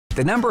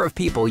The number of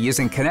people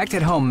using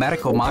connected home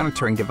medical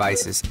monitoring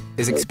devices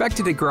is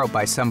expected to grow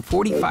by some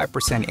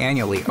 45%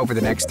 annually over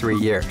the next 3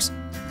 years,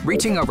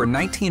 reaching over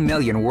 19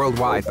 million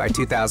worldwide by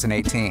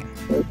 2018.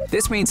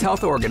 This means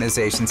health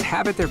organizations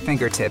have at their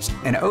fingertips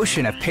an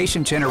ocean of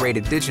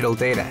patient-generated digital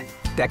data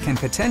that can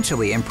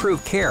potentially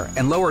improve care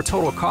and lower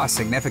total costs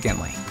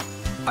significantly.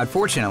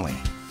 Unfortunately,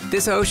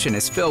 this ocean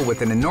is filled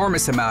with an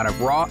enormous amount of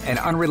raw and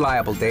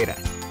unreliable data,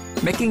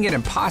 making it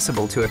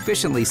impossible to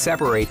efficiently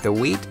separate the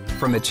wheat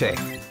from the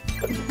chaff.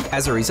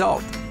 As a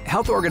result,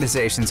 health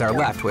organizations are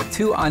left with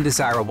two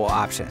undesirable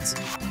options: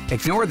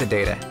 ignore the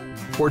data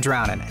or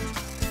drown in it.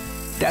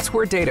 That's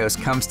where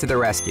Datos comes to the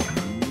rescue.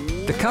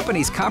 The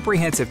company's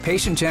comprehensive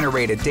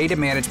patient-generated data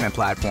management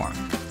platform,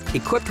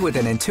 equipped with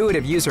an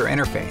intuitive user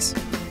interface,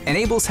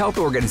 enables health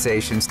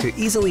organizations to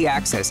easily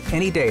access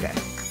any data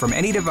from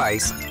any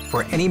device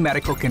for any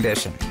medical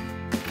condition.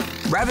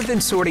 Rather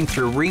than sorting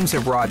through reams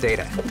of raw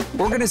data,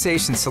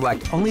 organizations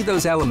select only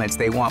those elements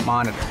they want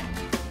monitored.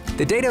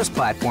 The Datos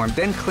platform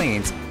then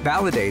cleans,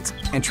 validates,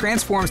 and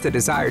transforms the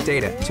desired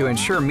data to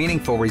ensure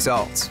meaningful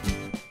results.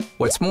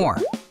 What's more,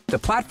 the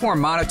platform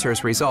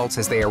monitors results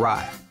as they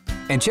arrive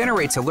and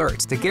generates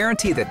alerts to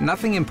guarantee that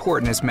nothing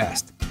important is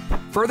missed,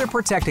 further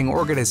protecting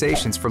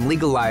organizations from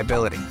legal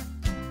liability.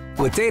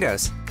 With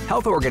Datos,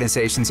 health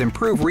organizations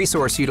improve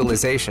resource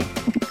utilization,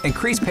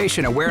 increase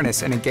patient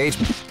awareness and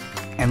engagement,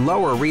 and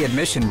lower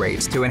readmission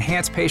rates to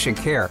enhance patient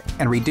care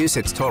and reduce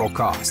its total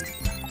cost.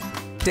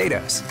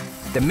 Datos,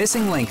 the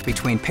missing link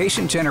between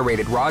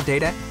patient-generated raw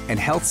data and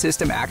health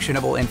system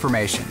actionable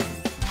information.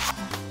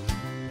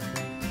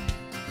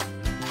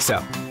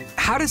 So,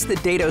 how does the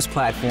Datos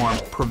platform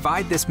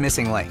provide this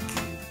missing link?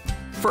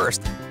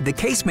 First, the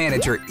case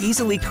manager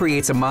easily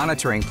creates a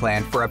monitoring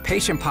plan for a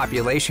patient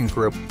population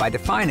group by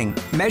defining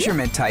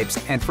measurement types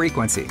and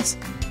frequencies,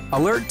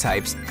 alert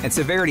types and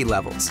severity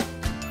levels,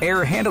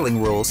 error handling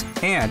rules,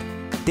 and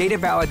data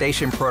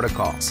validation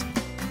protocols.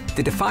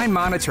 The defined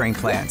monitoring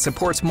plan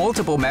supports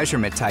multiple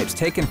measurement types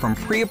taken from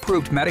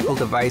pre-approved medical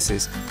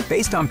devices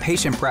based on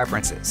patient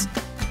preferences.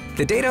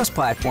 The Datos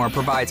platform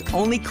provides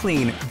only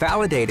clean,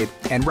 validated,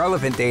 and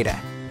relevant data,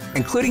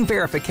 including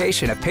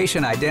verification of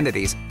patient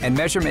identities and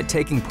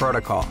measurement-taking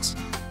protocols.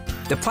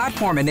 The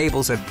platform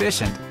enables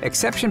efficient,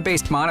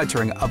 exception-based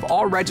monitoring of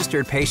all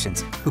registered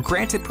patients who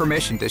granted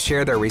permission to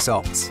share their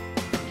results.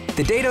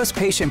 The Datos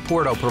Patient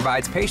Portal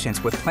provides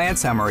patients with plan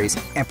summaries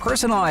and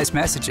personalized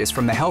messages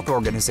from the health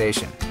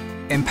organization,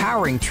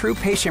 empowering true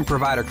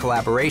patient-provider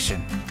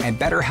collaboration and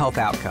better health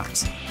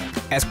outcomes.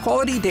 As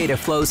quality data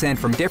flows in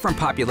from different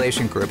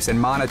population groups and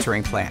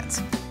monitoring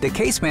plans, the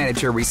case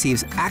manager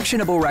receives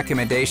actionable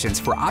recommendations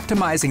for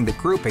optimizing the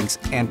groupings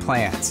and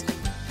plans.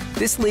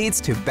 This leads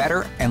to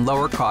better and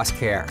lower cost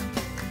care.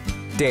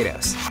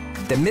 Datos,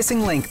 the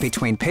missing link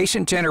between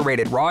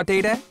patient-generated raw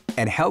data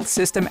and health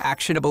system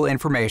actionable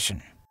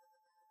information.